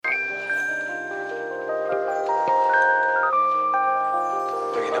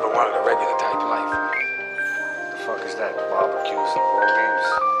wanted a regular type of life. The fuck is that? Barbecues and ball games?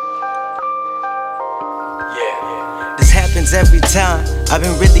 Yeah. This happens every time. I've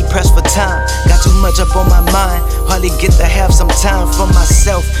been really pressed for time. Got too much up on my mind. Hardly get to have some time for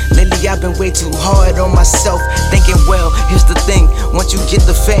myself. Lately I've been way too hard on myself. Thinking, well, here's the thing. Once you get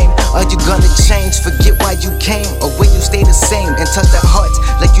the fame, are you gonna change? Forget why you came, or will you stay the same and touch their hearts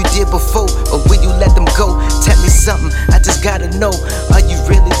like you did before? Or will you let them go? Tell me something, I just gotta know. Are you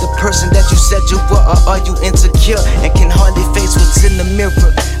really the person that you said you were, or are you insecure and can hardly face what's in the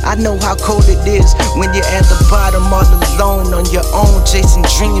mirror? I know how cold it is when you're at the bottom all alone on your own, chasing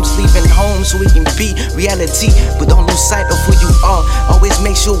dreams, leaving home so it can be reality. But don't lose sight of who you are. Always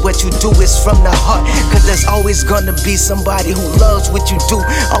make sure what you do is from the heart, cause there's always gonna be somebody who loves what you do.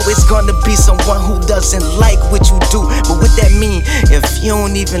 Always gonna be someone who doesn't like what you do. But what that mean if you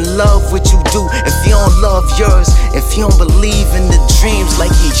don't even love what you do? If you don't love yours, if you don't believe in the dreams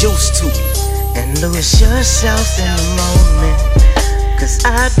like you used to? And lose yourself in the moment, cause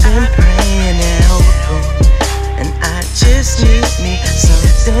I've been praying and hoping, and I just need me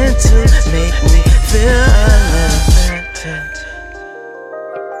something to make me feel a little better.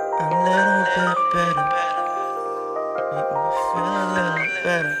 A little bit better. Make me feel a little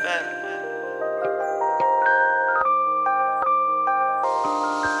better.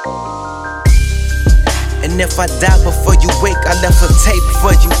 And if I die before you wake, I left a tape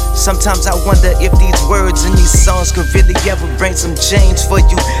for you. Sometimes I wonder if these words and these songs could really ever bring some change for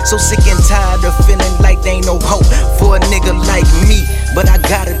you. So sick and tired of feeling like there ain't no hope for a nigga like me. But I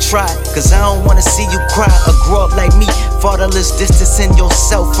gotta try, cause I don't wanna see you cry or grow up like me. Fatherless, distancing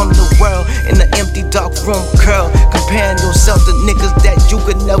yourself from the world in the empty dark room, curl. Comparing yourself to niggas that you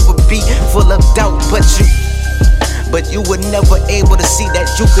could never be. Full of doubt, but you were never able to see that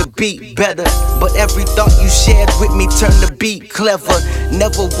you could be better. But every thought you shared with me turned to be clever.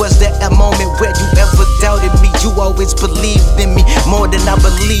 Never was there a moment where you ever doubted me. You always believed in me more than I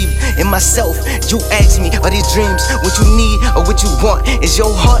believed in myself. You asked me, are these dreams what you need or what you want? Is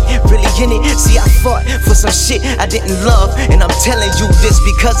your heart really in it? See, I fought for some shit I didn't love, and I'm telling you this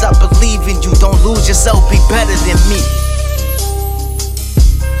because I believe in you. Don't lose yourself, be better than me.